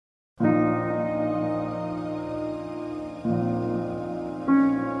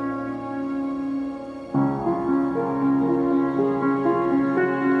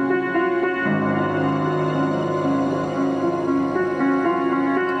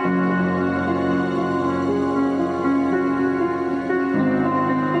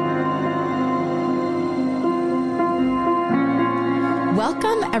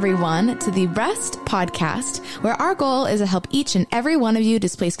everyone, to the Rest Podcast, where our goal is to help each and every one of you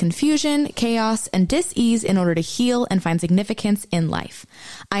displace confusion, chaos, and dis-ease in order to heal and find significance in life.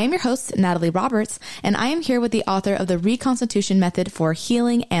 I am your host, Natalie Roberts, and I am here with the author of the Reconstitution Method for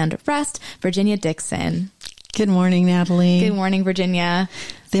Healing and Rest, Virginia Dixon. Good morning, Natalie. Good morning, Virginia.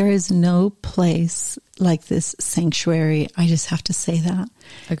 There is no place like this sanctuary. I just have to say that.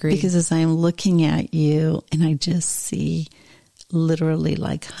 Agreed. Because as I'm looking at you and I just see literally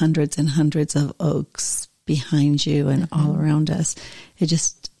like hundreds and hundreds of oaks behind you and all around us,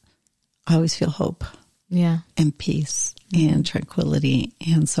 I always feel hope. Yeah. And peace and tranquility.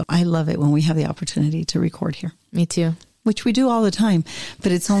 And so I love it when we have the opportunity to record here. Me too. Which we do all the time,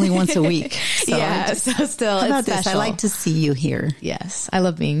 but it's only once a week. So so still, how about it's special. this? I like to see you here. Yes, I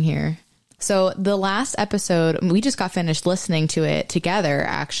love being here. So the last episode, we just got finished listening to it together,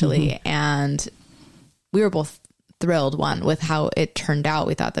 actually, and we were both thrilled, with how it turned out.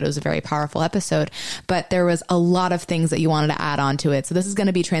 We thought that it was a very powerful episode, but there was a lot of things that you wanted to add on to it. So this is going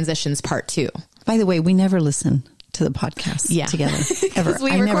to be Transitions Part 2. By the way, we never listen to the podcast together, ever.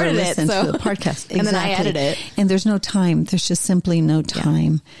 We I never recorded listen it, so. to the podcast. Exactly. And then I edit it. And there's no time. There's just simply no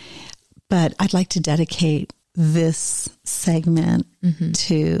time. But I'd like to dedicate this segment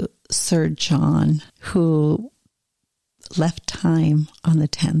to Sir John, who left time on the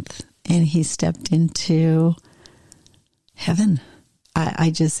 10th and he stepped into heaven.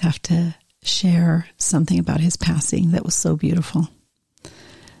 I just have to share something about his passing that was so beautiful.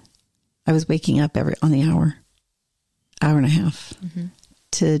 I was waking up on the hour and a half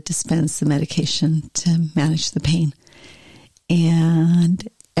to dispense the medication to manage the pain. And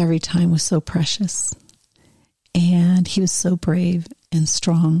every time was so precious. And he was so brave and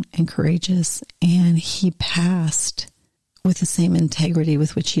strong and courageous. And he passed with the same integrity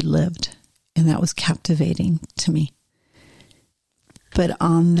with which he lived. And that was captivating to me. But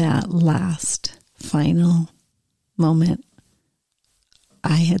on that last final moment,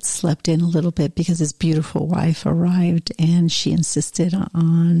 I had slept in a little bit because his beautiful wife arrived and she insisted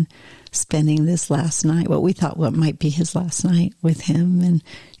on spending this last night, what we thought what might be his last night, with him and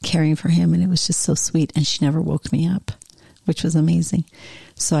caring for him. And it was just so sweet. And she never woke me up, which was amazing.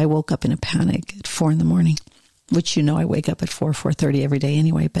 So I woke up in a panic at 4 a.m, which, I wake up at 4:30 every day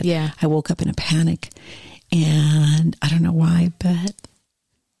anyway. But I woke up in a panic and I don't know why, but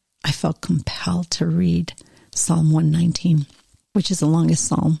I felt compelled to read Psalm 119. Which is the longest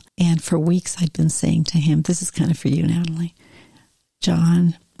psalm. And for weeks I'd been saying to him, this is kind of for you, Natalie,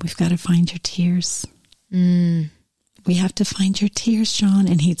 John, we've got to find your tears. We have to find your tears, John.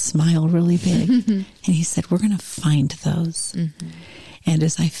 And he'd smile really big. And he said, we're going to find those. And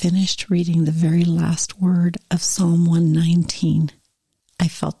as I finished reading the very last word of Psalm 119, I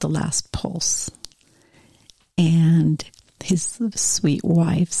felt the last pulse. And his sweet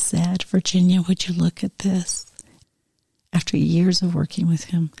wife said, Virginia, would you look at this? After years of working with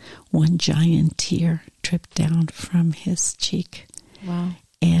him, one giant tear dripped down from his cheek. Wow.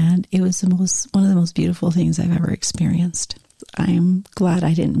 And it was one of the most beautiful things I've ever experienced. I'm glad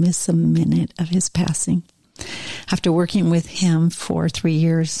I didn't miss a minute of his passing. After working with him for 3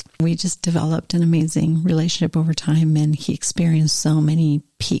 years, we just developed an amazing relationship over time, and he experienced so many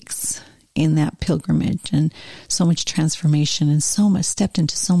peaks in that pilgrimage and so much transformation and stepped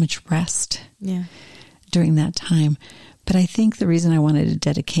into so much rest during that time. But I think the reason I wanted to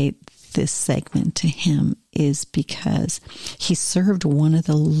dedicate this segment to him is because he served one of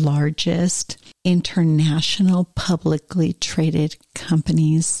the largest international publicly traded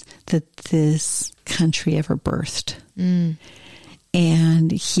companies that this country ever birthed.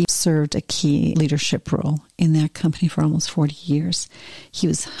 And he served a key leadership role in that company for almost 40 years. He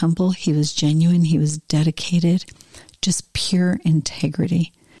was humble, he was genuine, he was dedicated, just pure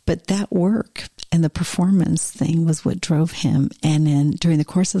integrity. But that work and the performance thing was what drove him. And then during the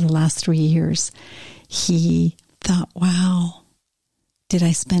course of the last 3 years, he thought, wow, did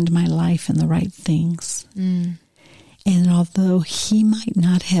I spend my life in the right things? And although he might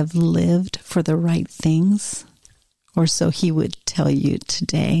not have lived for the right things, or so he would tell you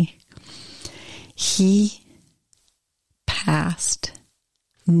today, he passed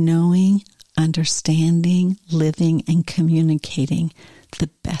knowing, understanding, living, and communicating the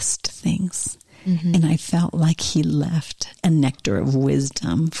best things. And I felt like he left a nectar of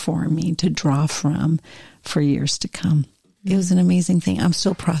wisdom for me to draw from for years to come. It was an amazing thing. I'm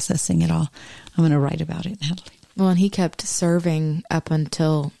still processing it all. I'm going to write about it, Natalie. Well, and he kept serving up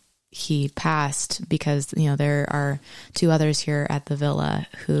until he passed, because, you know, there are 2 others here at the villa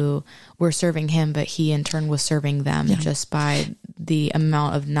who were serving him, but he in turn was serving them just by the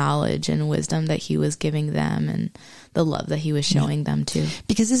amount of knowledge and wisdom that he was giving them and the love that he was showing them too.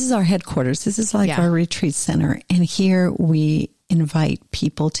 Because this is our headquarters. This is like our retreat center. And here we invite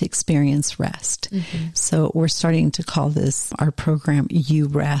people to experience rest. So we're starting to call this, our program, You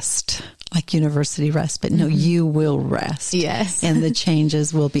Rest, like university rest, but no, you will rest. Yes. And the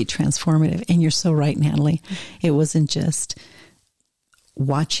changes will be transformative. And you're so right, Natalie. It wasn't just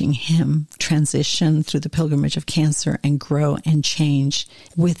watching him transition through the pilgrimage of cancer and grow and change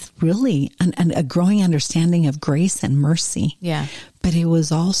with really a growing understanding of grace and mercy. Yeah. But it was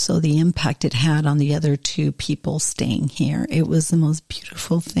also the impact it had on the other 2 people staying here. It was the most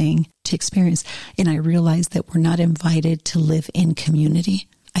beautiful thing to experience. And I realized that we're not invited to live in community.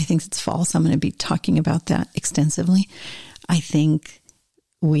 I think it's false. I'm going to be talking about that extensively. I think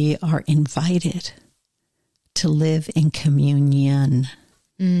we are invited to live in communion.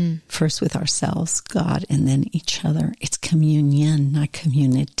 First with ourselves, God, and then each other. It's communion, not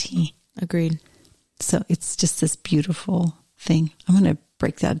community. Agreed. So it's just this beautiful thing. I'm going to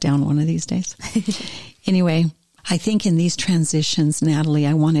break that down one of these days. Anyway, I think in these transitions, Natalie,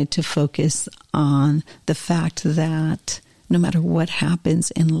 I wanted to focus on the fact that no matter what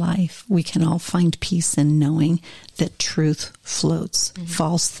happens in life, we can all find peace in knowing that truth floats.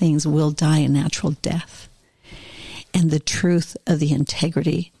 False things will die a natural death. And the truth of the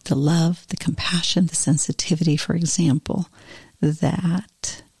integrity, the love, the compassion, the sensitivity, for example,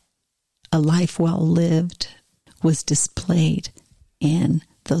 that a life well lived was displayed in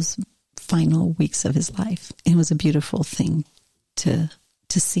those final weeks of his life. It was a beautiful thing to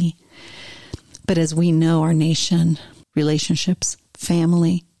see. But as we know, our nation, relationships,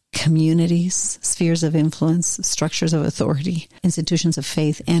 family, communities, spheres of influence, structures of authority, institutions of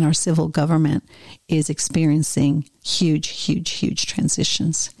faith, and our civil government is experiencing huge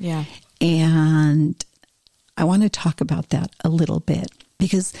transitions. Yeah. And I want to talk about that a little bit,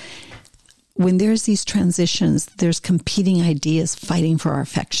 because when there's these transitions, there's competing ideas fighting for our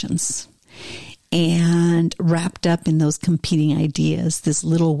affections. And wrapped up in those competing ideas, this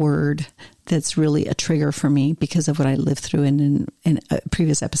little word that's really a trigger for me because of what I lived through. And in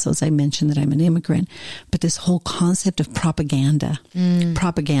previous episodes, I mentioned that I'm an immigrant. But this whole concept of propaganda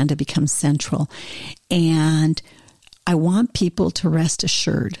becomes central. And I want people to rest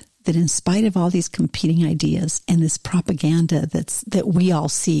assured that in spite of all these competing ideas and this propaganda that we all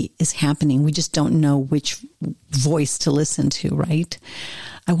see is happening, we just don't know which voice to listen to, right?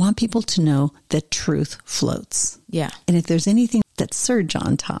 I want people to know that truth floats. Yeah. And if there's anything that Sir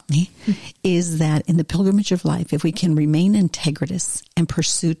John taught me, is that in the pilgrimage of life, if we can remain integritous and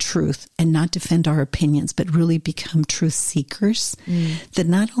pursue truth and not defend our opinions, but really become truth seekers, that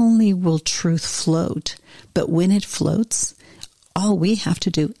not only will truth float, but when it floats, all we have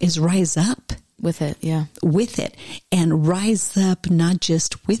to do is rise up with it. Yeah. With it, and rise up not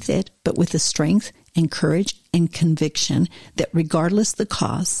just with it, but with the strength and courage and conviction that regardless the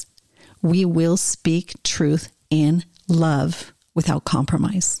cause, we will speak truth in love without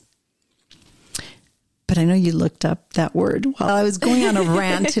compromise. But I know you looked up that word while I was going on a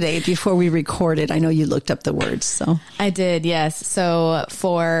rant today before we recorded. I know you looked up the word. So I did. Yes. So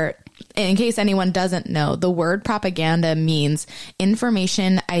in case anyone doesn't know, the word propaganda means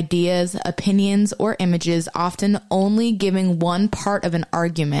information, ideas, opinions, or images often only giving one part of an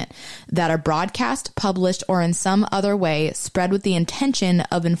argument that are broadcast, published, or in some other way spread with the intention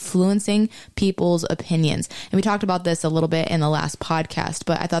of influencing people's opinions. And we talked about this a little bit in the last podcast,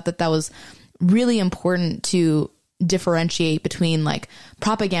 but I thought that was really important to differentiate between like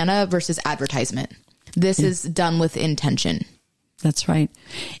propaganda versus advertisement. This is done with intention. That's right.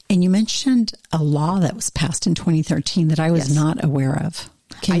 And you mentioned a law that was passed in 2013 that I was not aware of.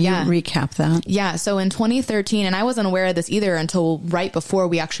 Can you recap that? Yeah. So in 2013, and I wasn't aware of this either until right before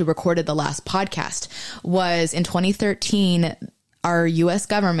we actually recorded the last podcast, was in 2013, our U.S.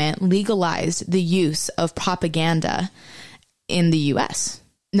 government legalized the use of propaganda in the U.S.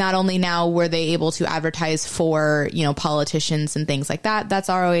 Not only now were they able to advertise for, politicians and things like that. That's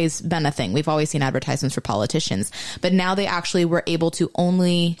always been a thing. We've always seen advertisements for politicians, but now they actually were able to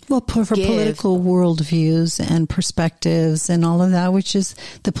only for political worldviews and perspectives and all of that, which is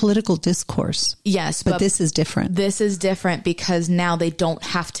the political discourse. Yes. But this is different. This is different because now they don't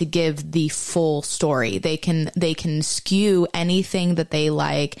have to give the full story. They can skew anything that they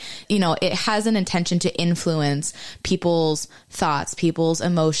like. It has an intention to influence people's thoughts, people's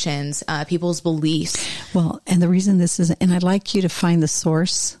emotions, people's beliefs. Well, and the reason this is, and I'd like you to find the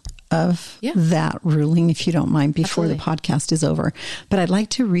source of that ruling, if you don't mind, before the podcast is over. But I'd like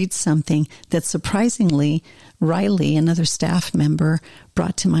to read something that surprisingly Riley, another staff member,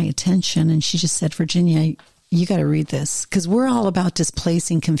 brought to my attention. And she just said, Virginia, you got to read this, because we're all about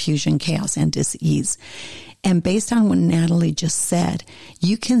displacing confusion, chaos, and dis-ease. And based on what Natalie just said,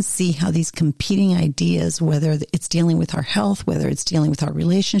 you can see how these competing ideas, whether it's dealing with our health, whether it's dealing with our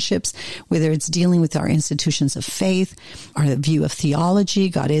relationships, whether it's dealing with our institutions of faith, our view of theology,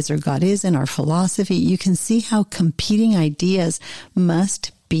 God is or God isn't, our philosophy, you can see how competing ideas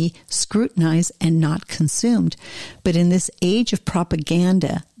must be scrutinized and not consumed. But in this age of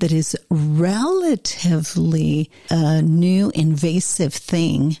propaganda that is relatively a new invasive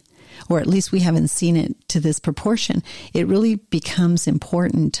thing, or at least we haven't seen it to this proportion, it really becomes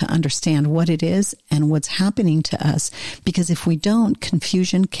important to understand what it is and what's happening to us. Because if we don't,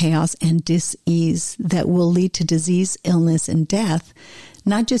 confusion, chaos, and dis-ease that will lead to disease, illness, and death,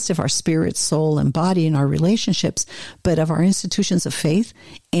 not just of our spirit, soul, and body and our relationships, but of our institutions of faith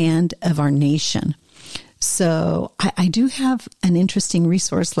and of our nation. So I do have an interesting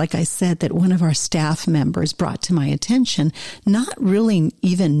resource, like I said, that one of our staff members brought to my attention, not really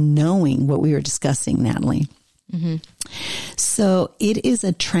even knowing what we were discussing, Natalie. Mm-hmm. So it is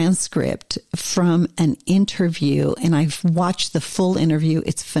a transcript from an interview, and I've watched the full interview.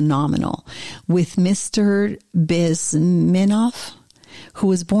 It's phenomenal, with Mr. Bezmenov, who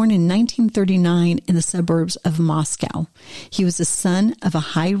was born in 1939 in the suburbs of Moscow. He was the son of a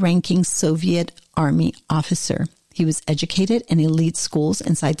high-ranking Soviet Army officer. He was educated in elite schools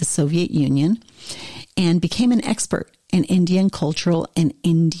inside the Soviet Union and became an expert in Indian cultural and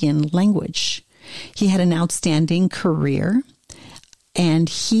Indian language. He had an outstanding career, and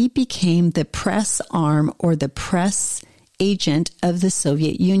he became the press arm or the press agent of the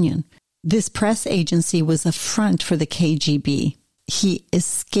Soviet Union. This press agency was a front for the KGB. He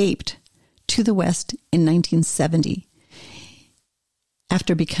escaped to the West in 1970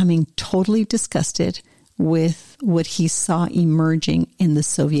 after becoming totally disgusted with what he saw emerging in the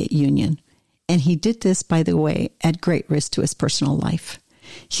Soviet Union. And he did this, by the way, at great risk to his personal life.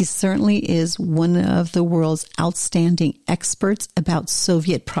 He certainly is one of the world's outstanding experts about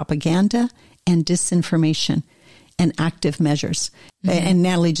Soviet propaganda and disinformation and active measures. Mm-hmm. And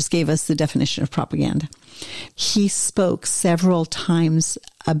Natalie just gave us the definition of propaganda. He spoke several times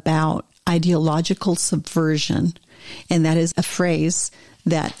about ideological subversion, and that is a phrase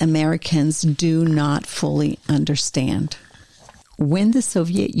that Americans do not fully understand. When the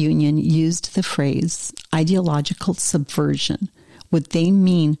Soviet Union used the phrase ideological subversion, what they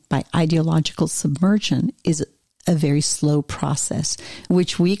mean by ideological submersion is a very slow process,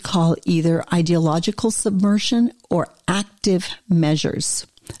 which we call either ideological submersion or active measures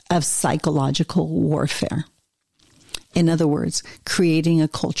of psychological warfare. In other words, creating a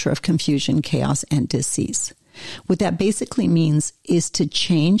culture of confusion, chaos, and disease. What that basically means is to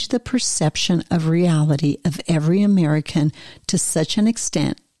change the perception of reality of every American to such an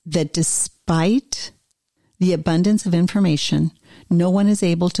extent that despite the abundance of information, no one is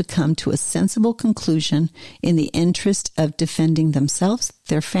able to come to a sensible conclusion in the interest of defending themselves,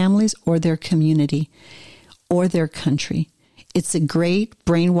 their families, or their community, or their country. It's a great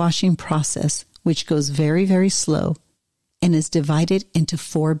brainwashing process which goes very, very slow and is divided into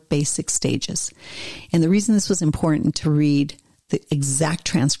 4 basic stages. And the reason this was important to read the exact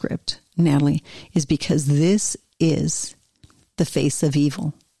transcript, Natalie, is because this is the face of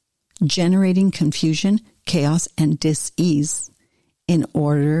evil, generating confusion, chaos, and dis-ease in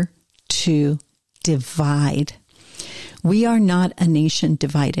order to divide. We are not a nation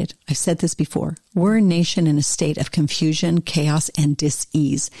divided. I've said this before. We're a nation in a state of confusion, chaos, and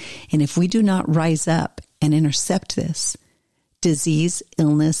dis-ease. And if we do not rise up and intercept this, disease,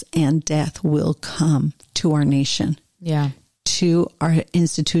 illness, and death will come to our nation, to our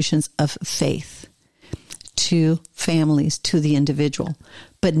institutions of faith, to families, to the individual,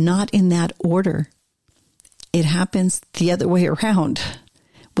 but not in that order. It happens the other way around.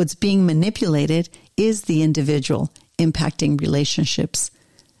 What's being manipulated is the individual, impacting relationships,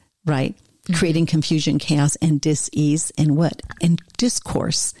 right? Mm-hmm. Creating confusion, chaos, and dis-ease, and what? And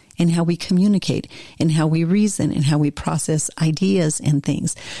discourse, and how we communicate, and how we reason, and how we process ideas and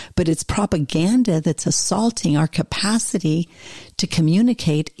things. But it's propaganda that's assaulting our capacity to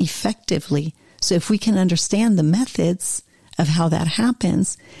communicate effectively. So if we can understand the methods of how that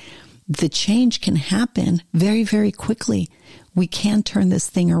happens, the change can happen very, very quickly. We can turn this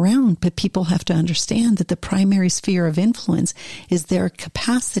thing around, but people have to understand that the primary sphere of influence is their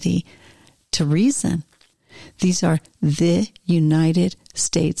capacity to reason. These are the United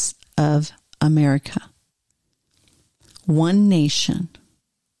States of America. One nation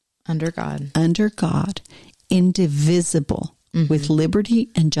Under God. Under God, indivisible, with liberty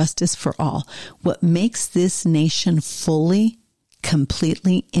and justice for all. What makes this nation fully,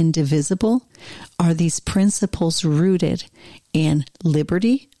 completely indivisible are these principles rooted in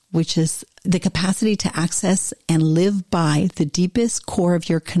liberty, which is the capacity to access and live by the deepest core of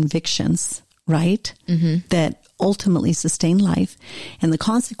your convictions, right? That ultimately sustain life. And the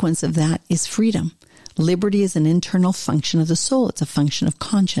consequence of that is freedom. Liberty is an internal function of the soul. It's a function of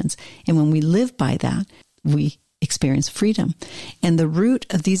conscience. And when we live by that, we experience freedom. And the root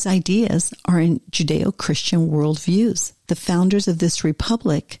of these ideas are in Judeo-Christian worldviews. The founders of this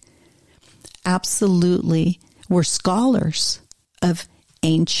republic absolutely were scholars of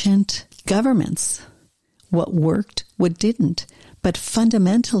ancient governments, what worked, what didn't. But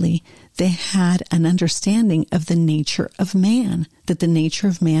fundamentally, they had an understanding of the nature of man, that the nature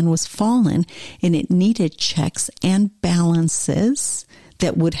of man was fallen and it needed checks and balances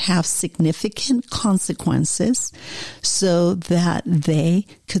that would have significant consequences so that they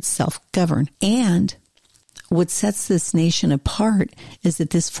could self-govern. And what sets this nation apart is that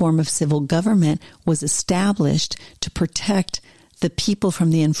this form of civil government was established to protect the people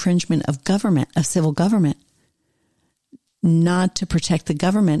from the infringement of government, of civil government, not to protect the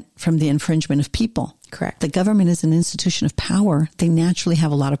government from the infringement of people. Correct. The government is an institution of power. They naturally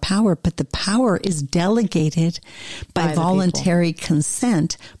have a lot of power, but the power is delegated by voluntary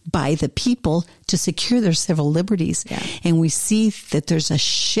consent by the people to secure their civil liberties. Yeah. And we see that there's a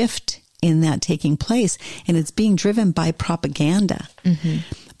shift in that taking place, and it's being driven by propaganda.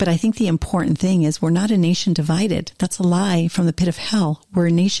 But I think the important thing is we're not a nation divided. That's a lie from the pit of hell. We're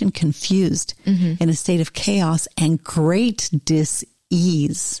a nation confused in a state of chaos and great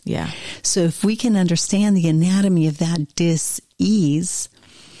dis-ease. Yeah. So if we can understand the anatomy of that dis-ease,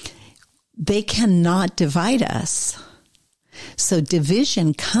 they cannot divide us. So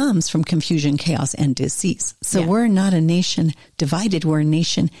division comes from confusion, chaos, and dis-ease. So we're not a nation divided. We're a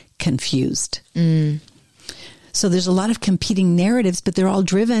nation confused. So there's a lot of competing narratives, but they're all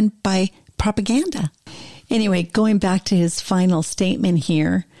driven by propaganda. Anyway, going back to his final statement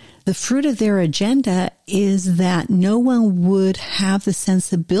here, the fruit of their agenda is that no one would have the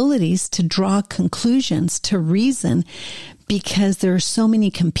sensibilities to draw conclusions, to reason, because there are so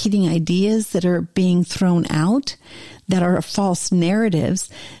many competing ideas that are being thrown out that are false narratives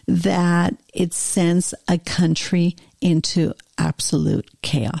that it sends a country into absolute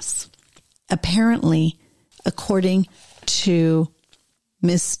chaos. Apparently, according to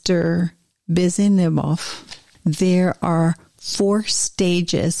Mr. Bizimunov, there are 4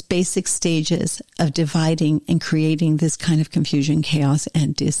 stages, basic stages of dividing and creating this kind of confusion, chaos,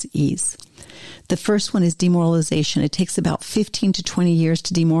 and dis-ease. The first one is demoralization. It takes about 15 to 20 years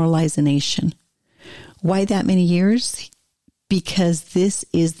to demoralize a nation. Why that many years? Because this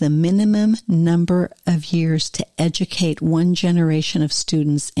is the minimum number of years to educate one generation of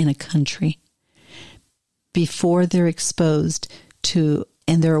students in a country before they're exposed to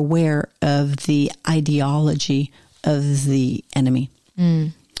and they're aware of the ideology of the enemy.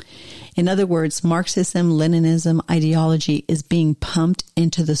 In other words, Marxism, Leninism ideology is being pumped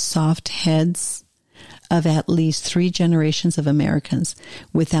into the soft heads of at least 3 generations of Americans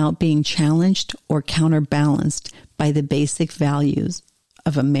without being challenged or counterbalanced by the basic values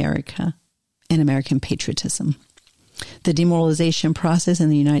of America and American patriotism. The demoralization process in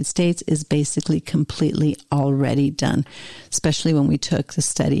the United States is basically completely already done, especially when we took the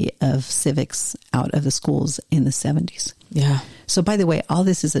study of civics out of the schools in the 70s. Yeah. So, by the way, all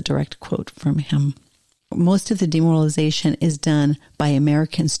this is a direct quote from him. Most of the demoralization is done by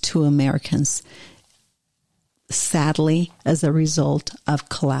Americans to Americans, sadly, as a result of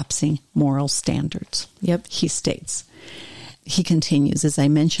collapsing moral standards. Yep. He states. He continues, as I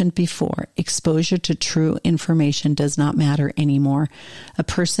mentioned before, exposure to true information does not matter anymore. A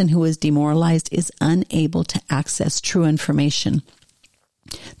person who is demoralized is unable to access true information.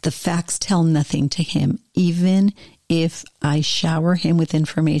 The facts tell nothing to him, even if I shower him with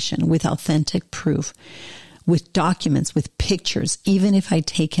information, with authentic proof, with documents, with pictures, even if I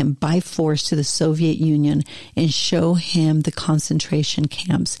take him by force to the Soviet Union and show him the concentration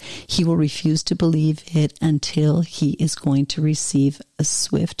camps, he will refuse to believe it until he is going to receive a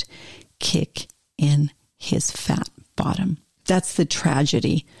swift kick in his fat bottom. That's the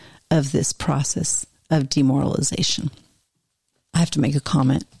tragedy of this process of demoralization. I have to make a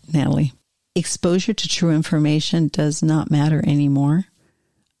comment, Natalie. Exposure to true information does not matter anymore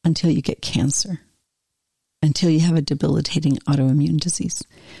until you get cancer, until you have a debilitating autoimmune disease.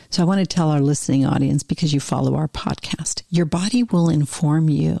 So I want to tell our listening audience, because you follow our podcast, your body will inform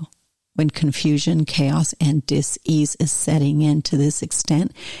you when confusion, chaos, and dis-ease is setting in to this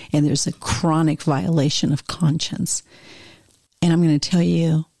extent, and there's a chronic violation of conscience. And I'm going to tell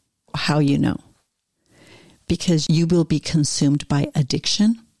you how you know. Because you will be consumed by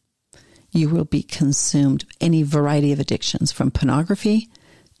addiction. You will be consumed any variety of addictions, from pornography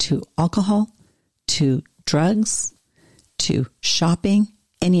to alcohol to drugs to shopping,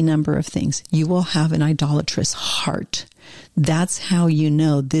 any number of things. You will have an idolatrous heart. That's how you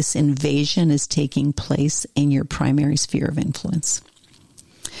know this invasion is taking place in your primary sphere of influence.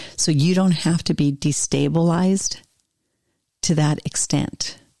 So you don't have to be destabilized to that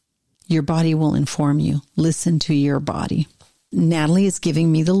extent. Your body will inform you. Listen to your body. Natalie is giving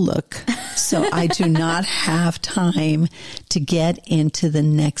me the look, so I do not have time to get into the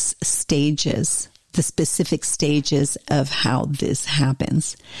next stages, the specific stages of how this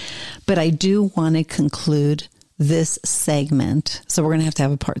happens. But I do want to conclude this segment. So we're going to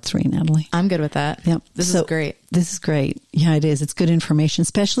have a part 3, Natalie. I'm good with that. Yep. This is great. This is great. Yeah, it is. It's good information,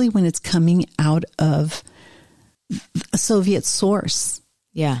 especially when it's coming out of a Soviet source.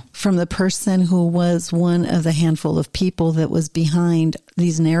 Yeah. From the person who was one of the handful of people that was behind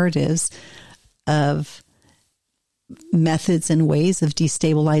these narratives of methods and ways of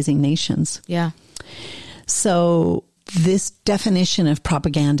destabilizing nations. Yeah. So this definition of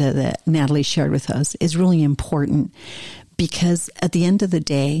propaganda that Natalie shared with us is really important, because at the end of the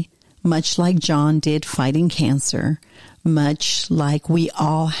day, much like John did fighting cancer, much like we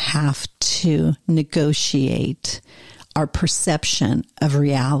all have to negotiate our perception of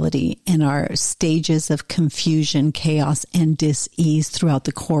reality and our stages of confusion, chaos, and dis-ease throughout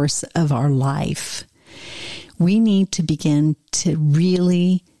the course of our life, we need to begin to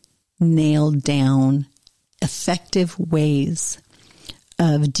really nail down effective ways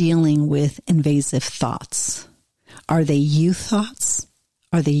of dealing with invasive thoughts. Are they you thoughts?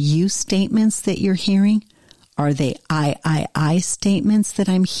 Are they you statements that you're hearing? Are they I statements that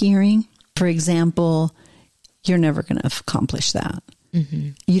I'm hearing? For example, you're never going to accomplish that. Mm-hmm.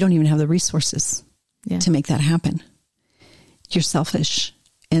 You don't even have the resources to make that happen. You're selfish,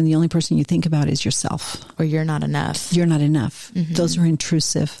 and the only person you think about is yourself. Or you're not enough. You're not enough. Mm-hmm. Those are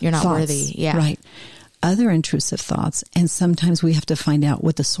intrusive You're not thoughts. worthy. Yeah. Right. Other intrusive thoughts, and sometimes we have to find out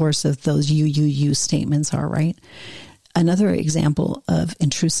what the source of those you statements are, right? Another example of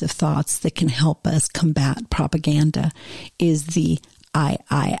intrusive thoughts that can help us combat propaganda is the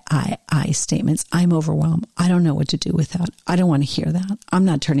I statements. I'm overwhelmed. I don't know what to do with that. I don't want to hear that. I'm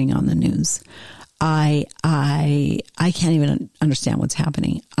not turning on the news. I can't even understand what's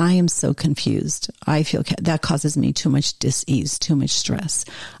happening. I am so confused. I feel that causes me too much dis-ease, too much stress.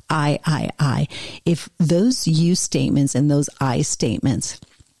 If those you statements and those I statements,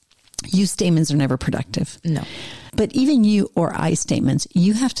 you statements are never productive. No. But even you or I statements,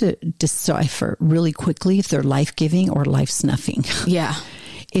 you have to decipher really quickly if they're life-giving or life-snuffing. Yeah.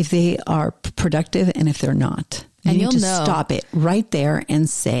 If they are productive and if they're not. And you you'll just know. Stop it right there and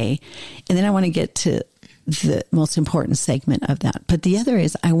say, and then I want to get to the most important segment of that. But the other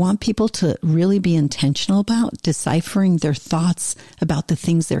is, I want people to really be intentional about deciphering their thoughts about the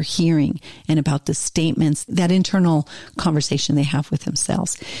things they're hearing and about the statements, that internal conversation they have with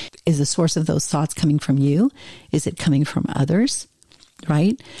themselves. Is the source of those thoughts coming from you? Is it coming from others?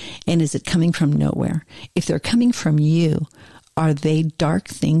 Right? And is it coming from nowhere? If they're coming from you, are they dark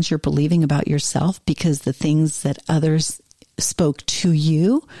things you're believing about yourself because the things that others spoke to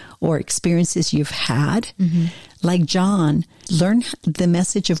you or experiences you've had? Mm-hmm. Like John, learn the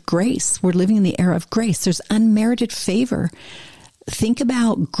message of grace. We're living in the era of grace. There's unmerited favor. Think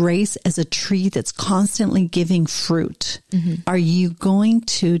about grace as a tree that's constantly giving fruit. Mm-hmm. Are you going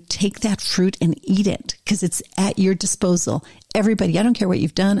to take that fruit and eat it? Because it's at your disposal. Everybody, I don't care what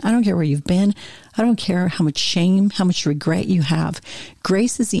you've done. I don't care where you've been. I don't care how much shame, how much regret you have.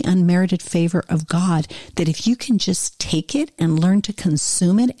 Grace is the unmerited favor of God that if you can just take it and learn to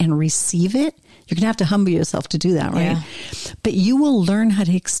consume it and receive it, you're going to have to humble yourself to do that, right? Yeah. But you will learn how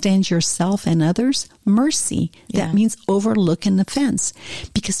to extend yourself and others mercy. That means overlook an offense.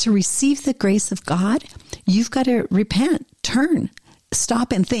 Because to receive the grace of God, you've got to repent, turn,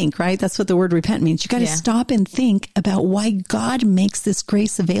 stop and think, right? That's what the word repent means. You got to stop and think about why God makes this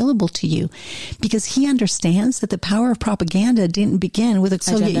grace available to you, because he understands that the power of propaganda didn't begin with a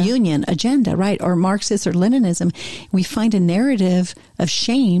Soviet Union agenda, right? Or Marxist or Leninism. We find a narrative of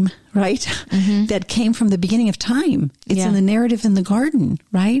shame, right? Mm-hmm. That came from the beginning of time. It's in the narrative in the garden,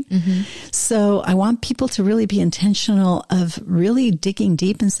 right? Mm-hmm. So I want people to really be intentional of really digging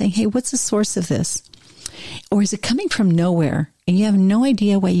deep and saying, hey, what's the source of this? Or is it coming from nowhere? And you have no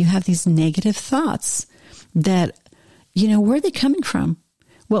idea why you have these negative thoughts that, where are they coming from?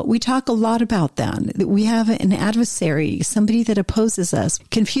 Well, we talk a lot about that. We have an adversary, somebody that opposes us.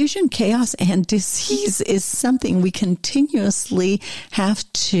 Confusion, chaos, and disease is something we continuously have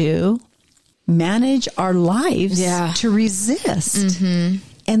to manage our lives to resist. Mm-hmm.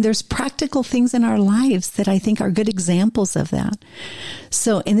 And there's practical things in our lives that I think are good examples of that.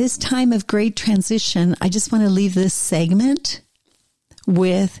 So in this time of great transition, I just want to leave this segment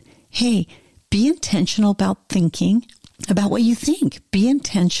with, hey, be intentional about thinking about what you think. Be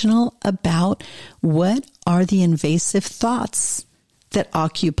intentional about what are the invasive thoughts that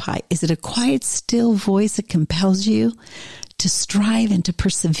occupy. Is it a quiet, still voice that compels you to strive and to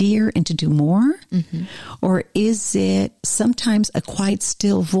persevere and to do more? Mm-hmm. Or is it sometimes a quiet,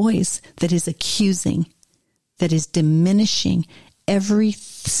 still voice that is accusing, that is diminishing every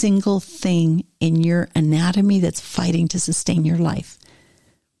single thing in your anatomy that's fighting to sustain your life?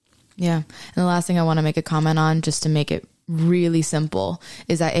 Yeah. And the last thing I want to make a comment on, just to make it really simple,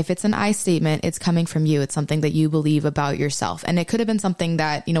 is that if it's an I statement, it's coming from you. It's something that you believe about yourself. And it could have been something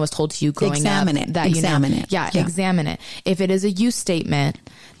that, was told to you growing examine up. It. That, examine it. Yeah, examine it. If it is a you statement,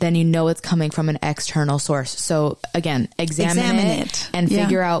 then it's coming from an external source. So again, examine it and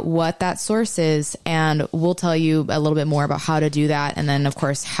figure out what that source is. And we'll tell you a little bit more about how to do that. And then, of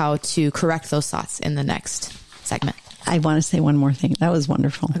course, how to correct those thoughts in the next segment. I want to say one more thing. That was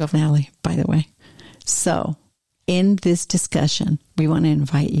wonderful, Natalie, by the way. So in this discussion, we want to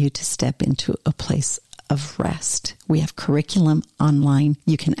invite you to step into a place of rest. We have curriculum online.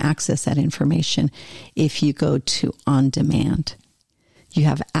 You can access that information if you go to On Demand. You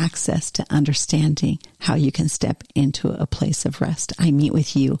have access to understanding how you can step into a place of rest. I meet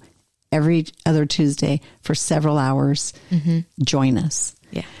with you every other Tuesday for several hours. Mm-hmm. Join us.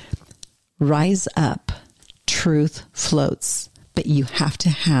 Yeah. Rise up. Truth floats, but you have to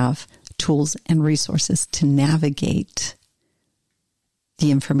have tools and resources to navigate the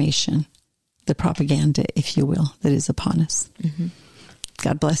information, the propaganda, if you will, that is upon us. Mm-hmm.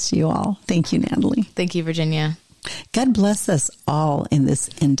 God bless you all. Thank you, Natalie. Thank you, Virginia. God bless us all in this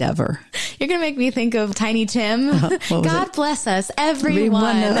endeavor. You're going to make me think of Tiny Tim. God bless us,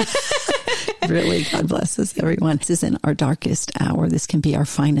 everyone. Really, God bless us, everyone. This isn't our darkest hour. This can be our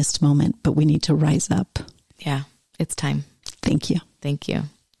finest moment, but we need to rise up. Yeah, it's time. Thank you. Thank you.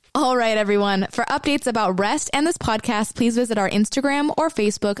 All right, everyone. For updates about rest and this podcast, please visit our Instagram or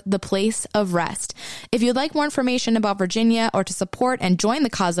Facebook, The Place of Rest. If you'd like more information about Virginia or to support and join the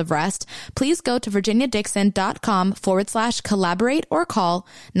cause of rest, please go to virginiadixon.com/collaborate or call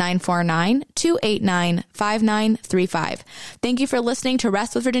 949-289-5935. Thank you for listening to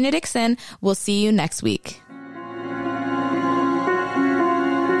Rest with Virginia Dixon. We'll see you next week.